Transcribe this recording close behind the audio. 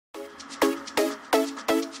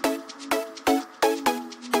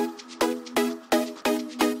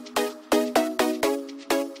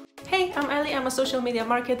a social media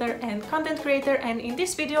marketer and content creator, and in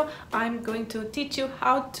this video I'm going to teach you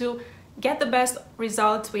how to get the best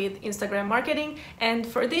results with Instagram marketing. And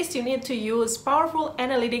for this you need to use powerful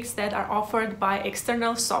analytics that are offered by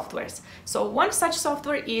external softwares. So one such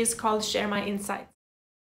software is called Sharemyinsights.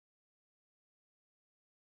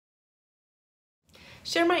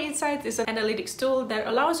 Sharemyinsights is an analytics tool that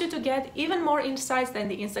allows you to get even more insights than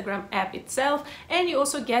the Instagram app itself, and you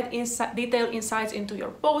also get detailed insights into your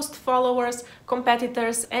post, followers,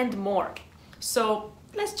 competitors, and more. So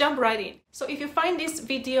let's jump right in. So if you find this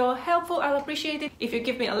video helpful, I'll appreciate it if you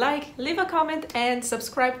give me a like, leave a comment, and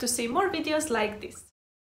subscribe to see more videos like this.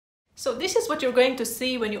 So this is what you're going to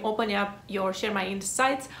see when you open up your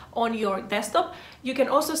Sharemyinsights on your desktop. You can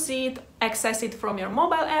also see it, access it from your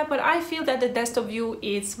mobile app, but I feel that the desktop view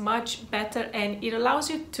is much better and it allows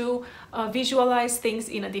you to visualize things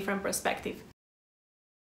in a different perspective.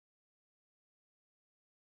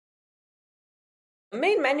 The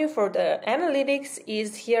main menu for the analytics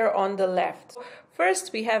is here on the left.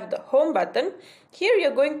 First, we have the home button. Here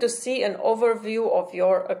you're going to see an overview of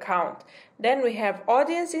your account. Then we have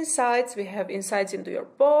audience insights, we have insights into your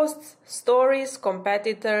posts, stories,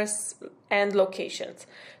 competitors, and locations.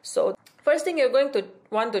 So first thing you're going to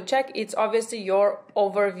want to check is obviously your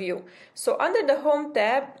overview. So under the home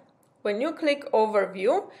tab, when you click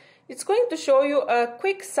overview, it's going to show you a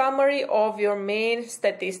quick summary of your main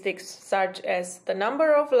statistics, such as the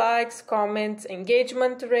number of likes, comments,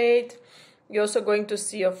 engagement rate. You're also going to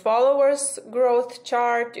see a followers growth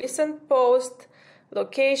chart, recent posts,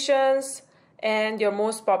 locations, and your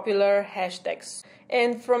most popular hashtags.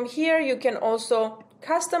 And from here you can also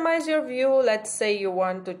customize your view. Let's say you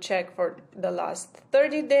want to check for the last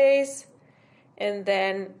 30 days, and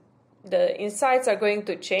then the insights are going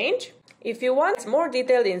to change. If you want more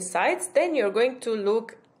detailed insights, then you're going to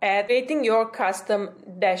look at creating your custom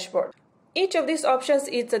dashboard. Each of these options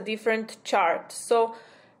is a different chart, so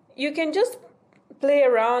you can just play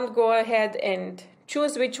around, go ahead and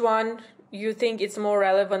choose which one you think it's more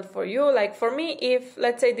relevant for you. Like for me, if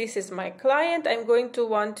let's say this is my client, I'm going to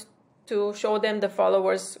want to show them the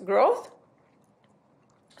followers growth.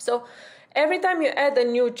 So every time you add a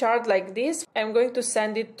new chart like this, I'm going to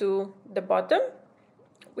send it to the bottom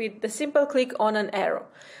with the simple click on an arrow.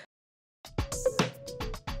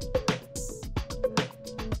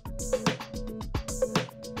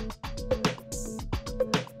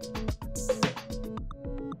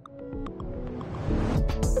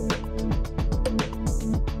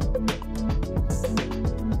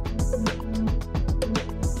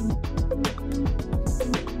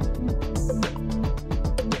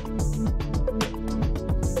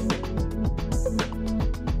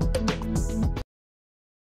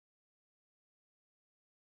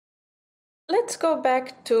 Let's go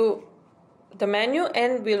back to the menu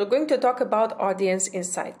and we're going to talk about audience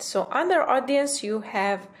insights. So under audience you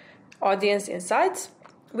have audience insights,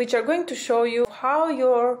 which are going to show you how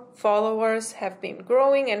your followers have been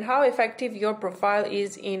growing and how effective your profile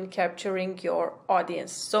is in capturing your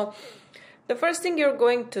audience. So the first thing you're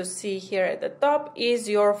going to see here at the top is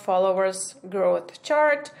your followers growth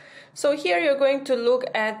chart. So here you're going to look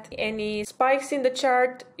at any spikes in the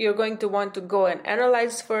chart. You're going to want to go and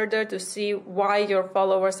analyze further to see why your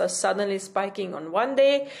followers are suddenly spiking on one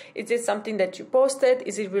day. Is it something that you posted?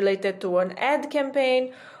 Is it related to an ad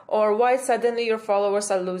campaign? Or why suddenly your followers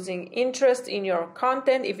are losing interest in your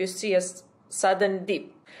content if you see a sudden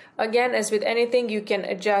dip? Again, as with anything, you can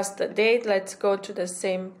adjust the date. Let's go to the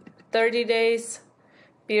same 30 days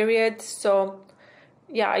period. So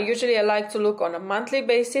yeah, usually I like to look on a monthly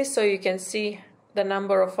basis so you can see the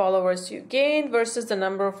number of followers you gained versus the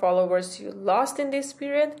number of followers you lost in this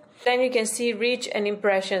period. Then you can see reach and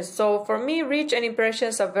impressions. So for me, reach and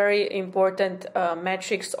impressions are very important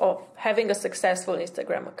metrics of having a successful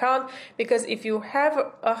Instagram account, because if you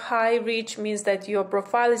have a high reach, means that your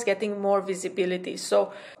profile is getting more visibility.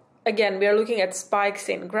 So again, we are looking at spikes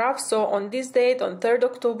in graphs. So on this date, on 3rd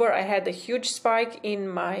October, I had a huge spike in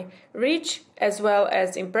my reach as well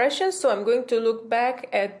as impressions. So I'm going to look back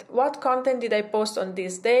at what content did I post on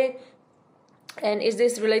this day, and is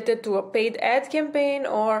this related to a paid ad campaign,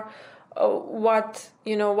 or what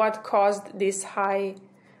caused this high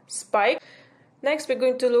spike. Next, we're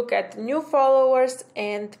going to look at new followers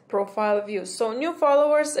and profile views. So new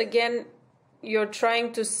followers, again, you're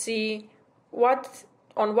trying to see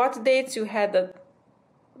on what dates you had a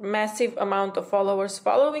massive amount of followers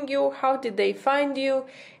following you, how did they find you,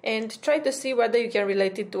 and try to see whether you can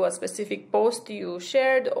relate it to a specific post you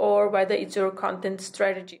shared or whether it's your content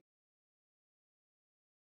strategy.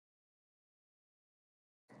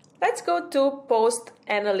 Let's go to post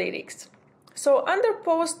analytics. So under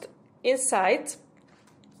post, Insights,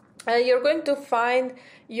 you're going to find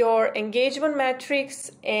your engagement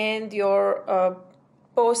metrics and your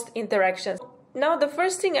post interactions. Now the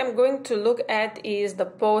first thing I'm going to look at is the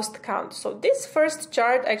post count. So this first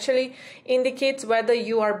chart actually indicates whether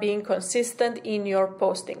you are being consistent in your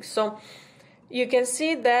posting. So you can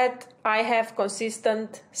see that I have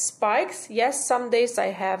consistent spikes. Yes, some days I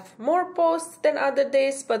have more posts than other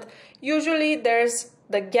days, but usually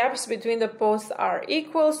the gaps between the posts are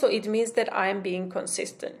equal, so it means that I'm being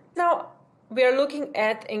consistent. Now we are looking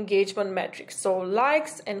at engagement metrics. So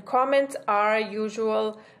likes and comments are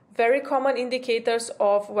usual very common indicators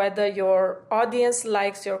of whether your audience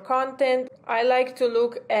likes your content. I like to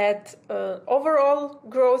look at overall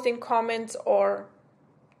growth in comments or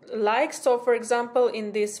likes. So for example,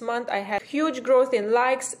 in this month I had huge growth in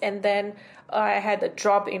likes and then I had a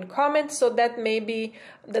drop in comments. So that may be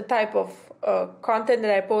the type of content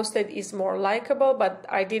that I posted is more likable, but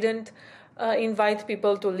I didn't invite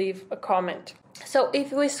people to leave a comment. So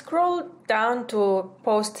if we scroll down to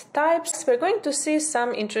post types, we're going to see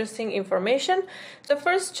some interesting information. The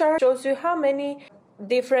first chart shows you how many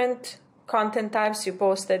different content types you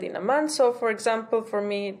posted in a month. So for example, for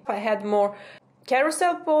me, I had more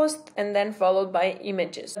carousel posts and then followed by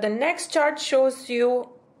images. The next chart shows you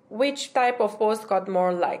which type of post got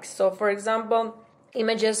more likes. So for example,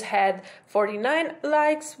 images had 49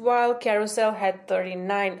 likes while carousel had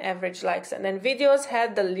 39 average likes, and then videos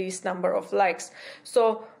had the least number of likes.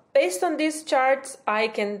 So based on these charts, I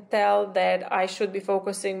can tell that I should be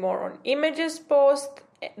focusing more on images post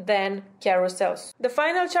than carousels. The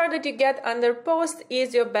final chart that you get under post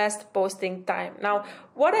is your best posting time. Now,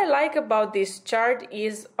 what I like about this chart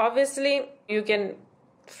is obviously you can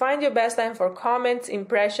find your best time for comments,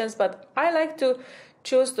 impressions, but I like to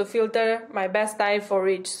choose to filter my best time for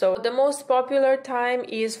reach. So the most popular time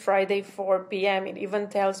is Friday 4 p.m. It even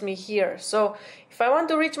tells me here. So if I want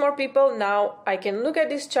to reach more people, now I can look at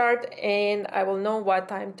this chart and I will know what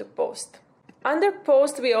time to post. Under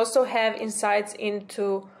post, we also have insights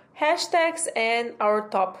into hashtags and our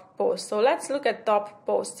top posts. So let's look at top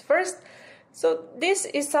posts first. So this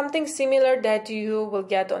is something similar that you will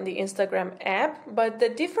get on the Instagram app, but the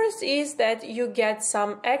difference is that you get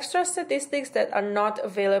some extra statistics that are not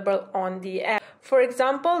available on the app. For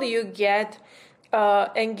example, you get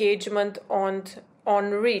engagement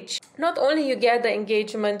on reach. Not only you get the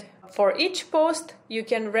engagement for each post, you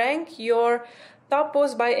can rank your top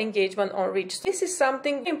post by engagement on reach. This is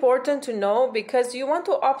something important to know because you want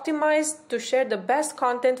to optimize to share the best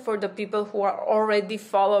content for the people who are already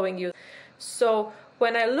following you. So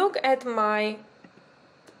when I look at my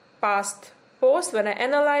past posts, when I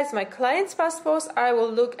analyze my clients' past posts, I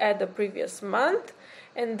will look at the previous month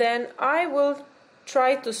and then I will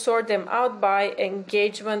try to sort them out by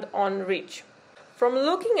engagement on reach. From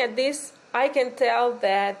looking at this, I can tell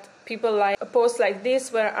that people like a post like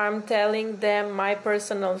this where I'm telling them my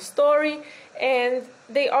personal story and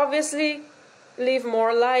they obviously leave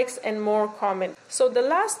more likes and more comments. So the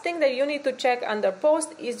last thing that you need to check under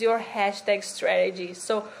post is your hashtag strategy.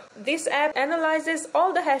 So this app analyzes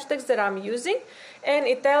all the hashtags that I'm using and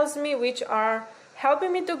it tells me which are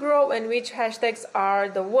helping me to grow and which hashtags are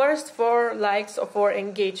the worst for likes or for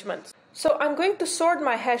engagement. So I'm going to sort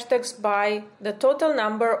my hashtags by the total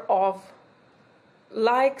number of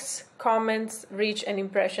likes, comments, reach, and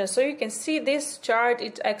impressions. So you can see this chart,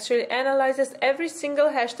 it actually analyzes every single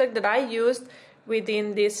hashtag that I used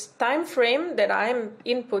within this time frame that I'm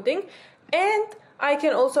inputting, and I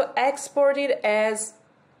can also export it as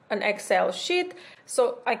an Excel sheet.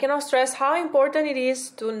 So I cannot stress how important it is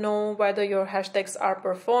to know whether your hashtags are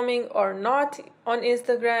performing or not on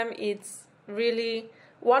Instagram. It's really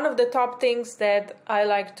one of the top things that I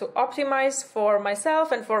like to optimize for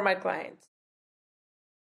myself and for my clients.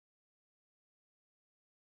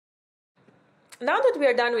 Now that we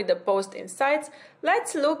are done with the post insights,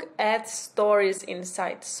 let's look at stories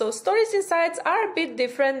insights. So stories insights are a bit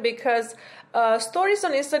different because stories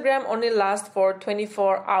on Instagram only last for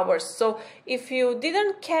 24 hours. So if you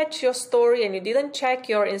didn't catch your story and you didn't check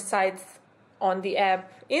your insights on the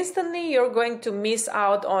app instantly, you're going to miss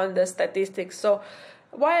out on the statistics. So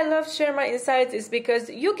why I love Sharemyinsights is because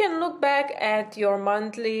you can look back at your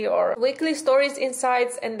monthly or weekly stories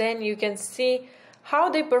insights and then you can see how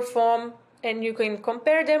they perform and you can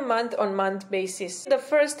compare them month on month basis. The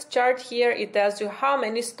first chart here, it tells you how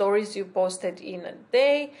many stories you posted in a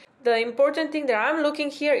day. The important thing that I'm looking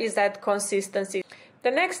here is that consistency. The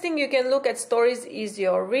next thing you can look at stories is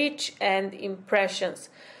your reach and impressions.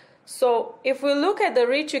 So if we look at the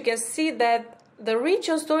reach, you can see that the reach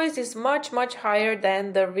on stories is much higher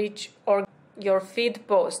than the reach or your feed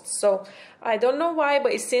posts. So I don't know why,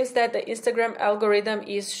 but it seems that the Instagram algorithm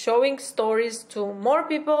is showing stories to more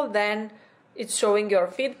people than it's showing your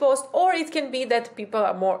feed post, or it can be that people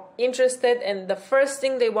are more interested and the first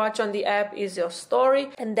thing they watch on the app is your story.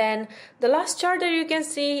 And then the last chart that you can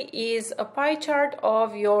see is a pie chart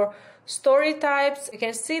of your story types. You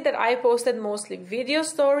can see that I posted mostly video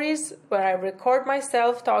stories where I record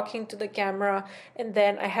myself talking to the camera, and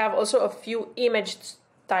then I have also a few image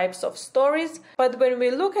types of stories. But when we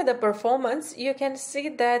look at the performance, you can see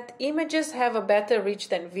that images have a better reach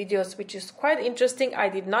than videos, which is quite interesting. I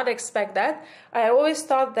did not expect that. I always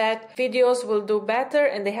thought that videos will do better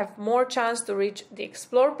and they have more chance to reach the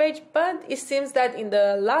explore page, but it seems that in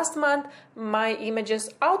the last month my images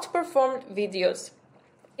outperformed videos.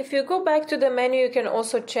 If you go back to the menu, you can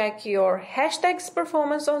also check your hashtags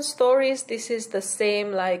performance on stories. This is the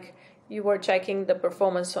same like you were checking the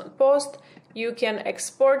performance on post. You can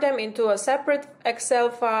export them into a separate Excel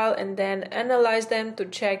file and then analyze them to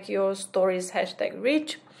check your stories hashtag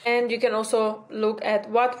reach. And you can also look at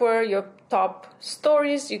what were your top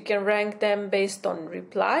stories. You can rank them based on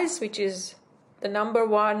replies, which is the number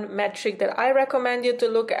one metric that I recommend you to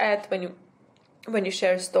look at when you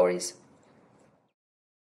share stories.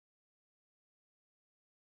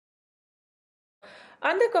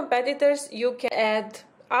 Under competitors, you can add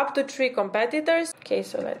up to 3 competitors. Okay,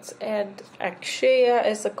 so let's add Akshaya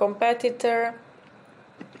as a competitor.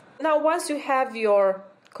 Now, once you have your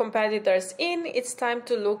competitors in, it's time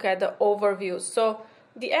to look at the overview. So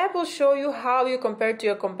the app will show you how you compare to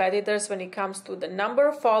your competitors when it comes to the number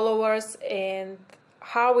of followers and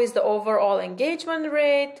how is the overall engagement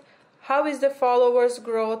rate, how is the followers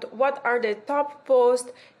growth, what are the top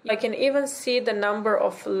posts. I can even see the number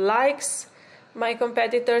of likes my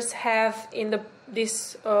competitors have in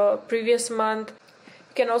this previous month.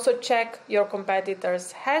 You can also check your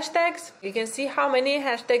competitors' hashtags. You can see how many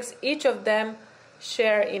hashtags each of them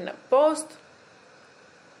share in a post.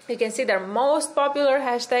 You can see their most popular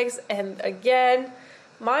hashtags, and again,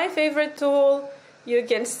 my favorite tool, you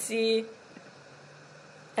can see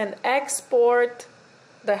and export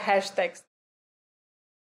the hashtags.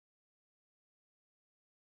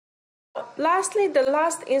 Lastly, the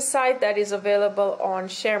last insight that is available on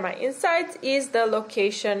Sharemyinsights is the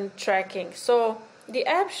location tracking. So the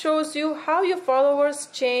app shows you how your followers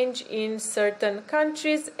change in certain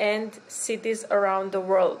countries and cities around the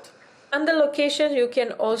world. Under location, you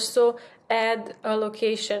can also add a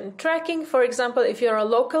location tracking. For example, if you're a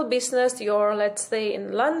local business, you're, let's say,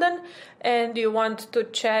 in London, and you want to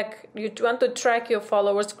track your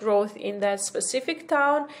followers' growth in that specific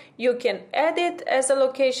town, you can add it as a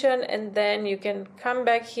location, and then you can come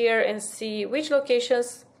back here and see which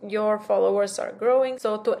locations your followers are growing.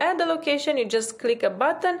 So to add the location, you just click a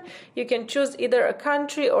button. You can choose either a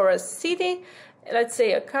country or a city. Let's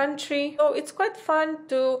say a country. So it's quite fun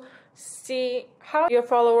to see how your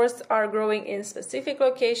followers are growing in specific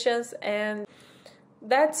locations. And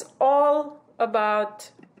that's all about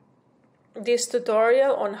this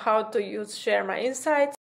tutorial on how to use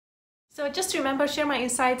Sharemyinsights. So just remember,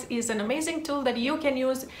 Sharemyinsights is an amazing tool that you can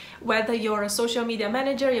use whether you're a social media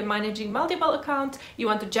manager, you're managing multiple accounts, you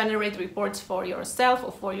want to generate reports for yourself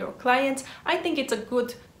or for your clients. I think it's a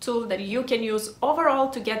good tool that you can use overall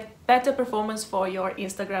to get better performance for your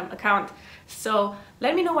Instagram account. So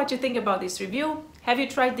let me know what you think about this review. Have you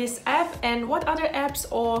tried this app, and what other apps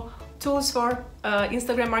or tools for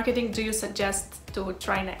Instagram marketing do you suggest to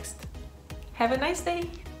try next? Have a nice day.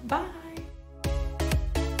 Bye.